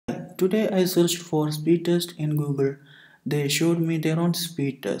Today I searched for speed test in Google. They showed me their own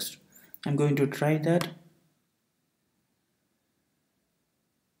speed test. I'm going to try that.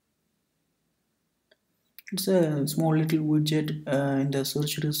 It's a small little widget in the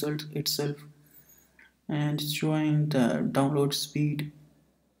search result itself, and it's showing the download speed.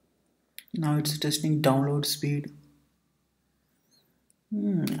 Now it's testing download speed.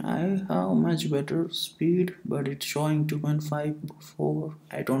 I have much better speed, but it's showing 2.54.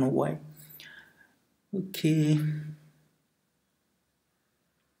 I don't know why. Okay,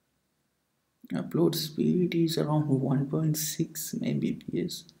 upload speed is around 1.6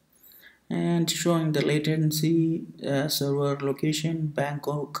 Mbps, and showing the latency, server location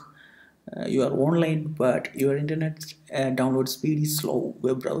Bangkok. You are online, but your internet download speed is slow.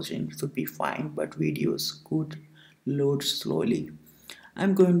 Web browsing should be fine, but videos could load slowly.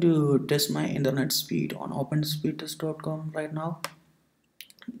 I'm going to test my internet speed on openspeedtest.com right now.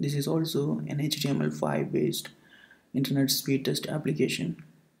 This is also an HTML5 based internet speed test application.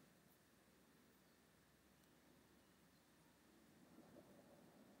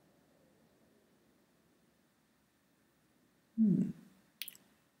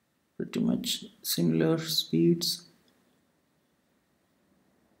 Pretty much similar speeds.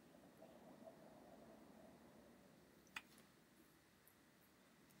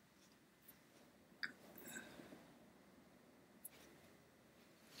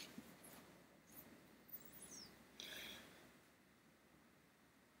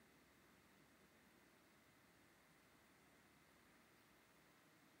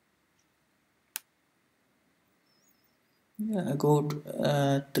 Yeah, I got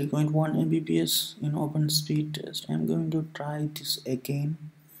 3.1 Mbps in open speed test. I'm going to try this again.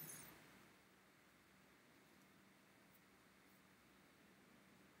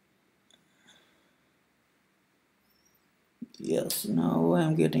 Yes, now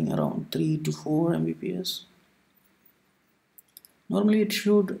I'm getting around 3 to 4 Mbps. Normally it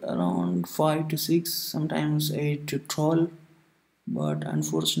should around 5 to 6, sometimes 8 to 12, but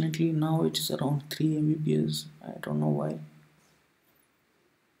unfortunately now it is around 3 Mbps. I don't know why.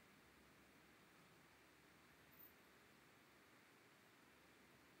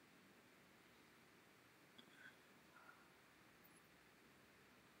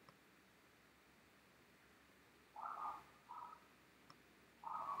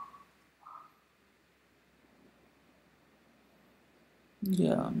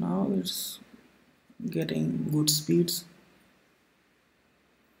 Yeah, now it's getting good speeds.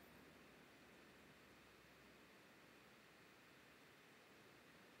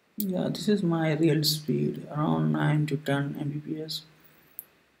 Yeah, this is my real speed, around 9 to 10 Mbps.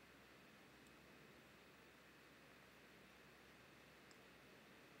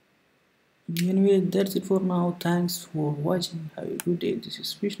 Anyway, that's it for now. Thanks for watching. Have a good day. This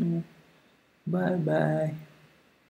is Vishnu. Bye bye.